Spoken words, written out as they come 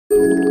Hi,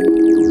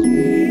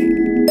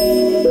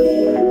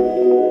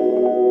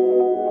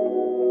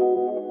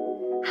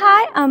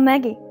 I'm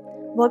Maggie.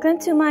 Welcome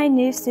to my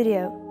new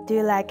studio. Do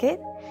you like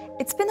it?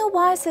 It's been a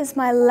while since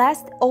my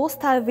last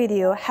all-style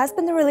video has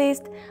been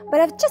released, but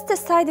I've just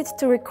decided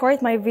to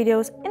record my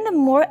videos in the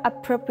more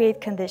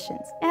appropriate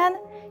conditions. And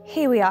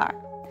here we are.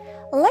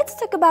 Let's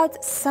talk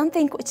about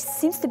something which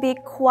seems to be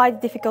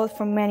quite difficult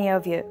for many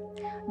of you.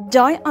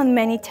 Join on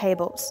many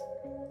tables.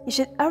 You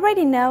should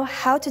already know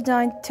how to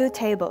join two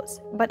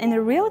tables, but in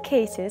the real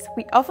cases,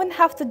 we often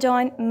have to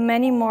join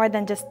many more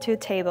than just two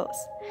tables.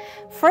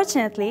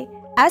 Fortunately,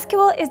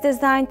 SQL is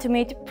designed to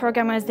meet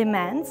programmers'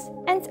 demands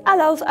and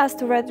allows us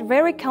to write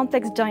very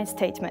complex join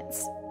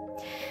statements.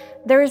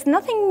 There is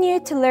nothing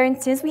new to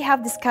learn since we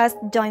have discussed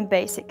join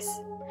basics.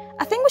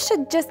 I think we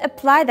should just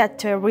apply that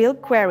to a real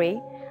query.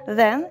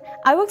 Then,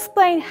 I will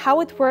explain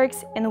how it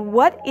works and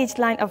what each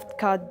line of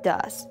code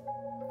does.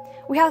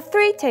 We have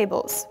three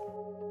tables.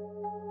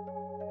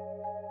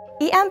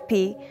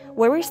 EMP,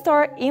 where we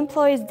store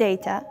employees'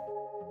 data.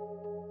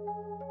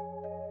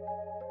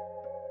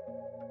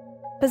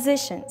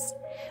 Positions,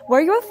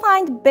 where you will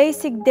find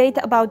basic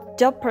data about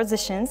job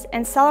positions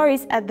and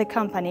salaries at the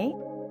company.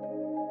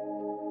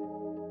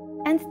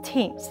 And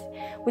teams,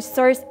 which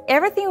stores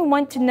everything we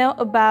want to know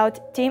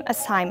about team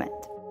assignment.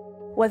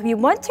 What we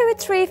want to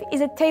retrieve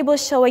is a table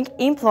showing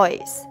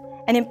employees,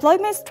 an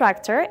employment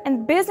structure,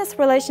 and business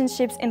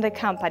relationships in the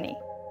company.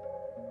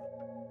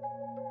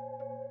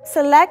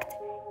 Select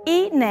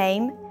E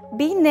name,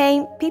 B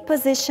name, P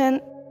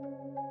position,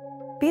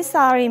 P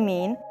salary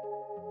mean,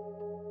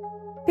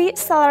 P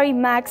salary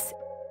max,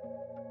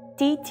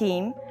 T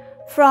team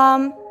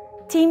from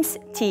teams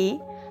T,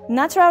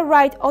 natural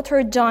right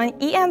author join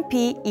EMP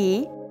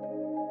E,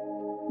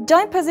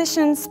 join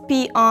positions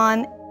P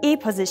on E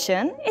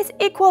position is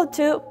equal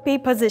to P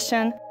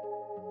position,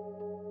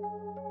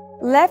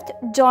 left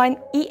join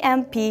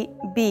EMP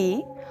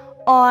B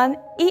on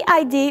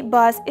EID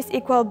bus is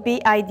equal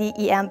BID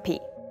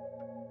EMP.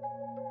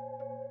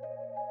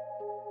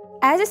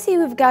 As you see,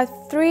 we've got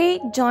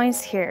three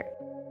joins here.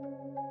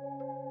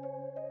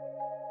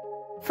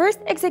 First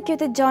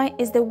executed join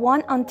is the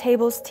one on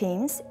tables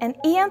teams and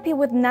EMP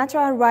with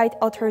natural right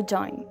author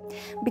join.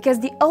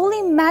 Because the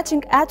only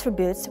matching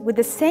attributes with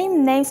the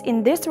same names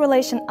in this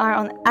relation are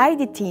on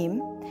ID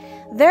team,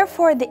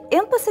 therefore the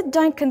implicit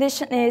join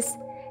condition is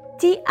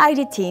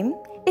TID team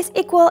is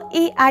equal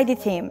EID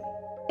team.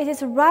 It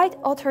is right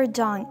author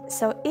join,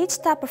 so each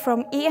tuple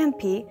from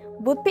EMP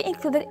would be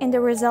included in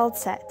the result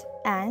set,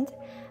 and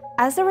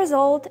as a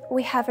result,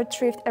 we have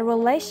retrieved a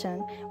relation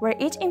where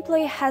each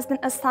employee has been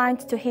assigned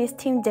to his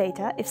team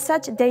data if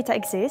such data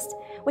exists,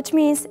 which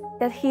means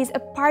that he is a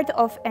part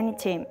of any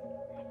team.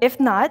 If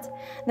not,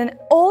 then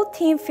all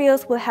team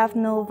fields will have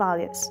null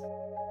values.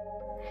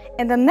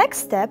 In the next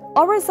step,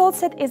 our result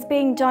set is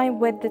being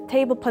joined with the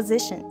table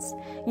positions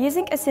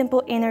using a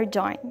simple inner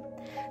join.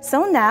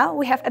 So now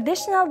we have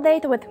additional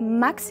data with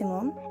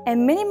maximum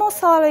and minimal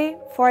salary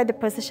for the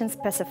position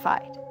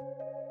specified.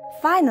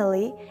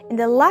 Finally, in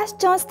the last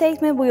join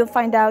statement, we will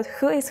find out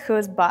who is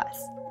whose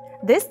boss.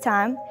 This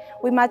time,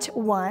 we match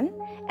 1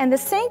 and the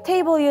same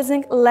table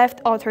using left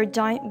author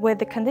join with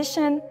the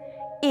condition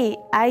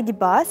EID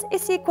boss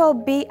is equal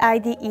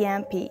BID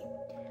EMP.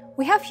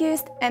 We have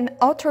used an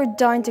author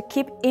join to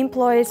keep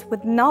employees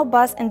with no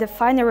boss in the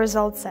final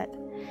result set.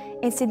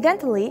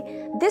 Incidentally,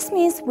 this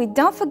means we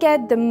don't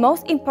forget the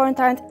most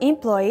important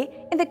employee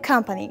in the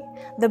company,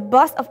 the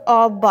boss of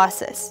all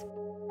bosses.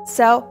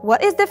 So,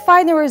 what is the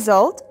final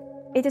result?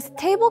 It is a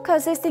table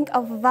consisting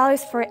of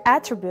values for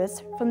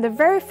attributes from the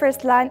very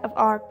first line of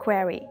our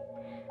query.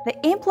 The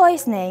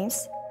employees'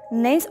 names,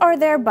 names or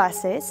their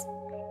bosses,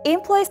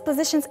 employees'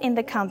 positions in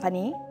the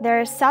company,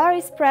 their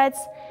salary spreads,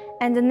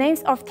 and the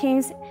names of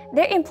teams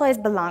their employees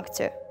belong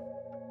to.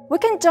 We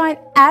can join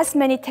as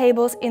many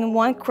tables in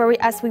one query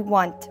as we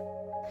want,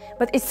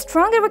 but it's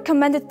strongly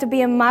recommended to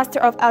be a master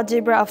of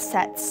algebra of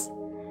sets.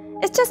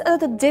 It's just a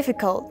little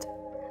difficult.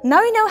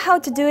 Now you know how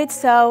to do it,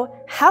 so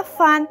have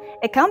fun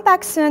and come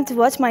back soon to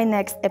watch my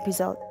next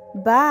episode.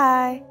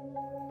 Bye!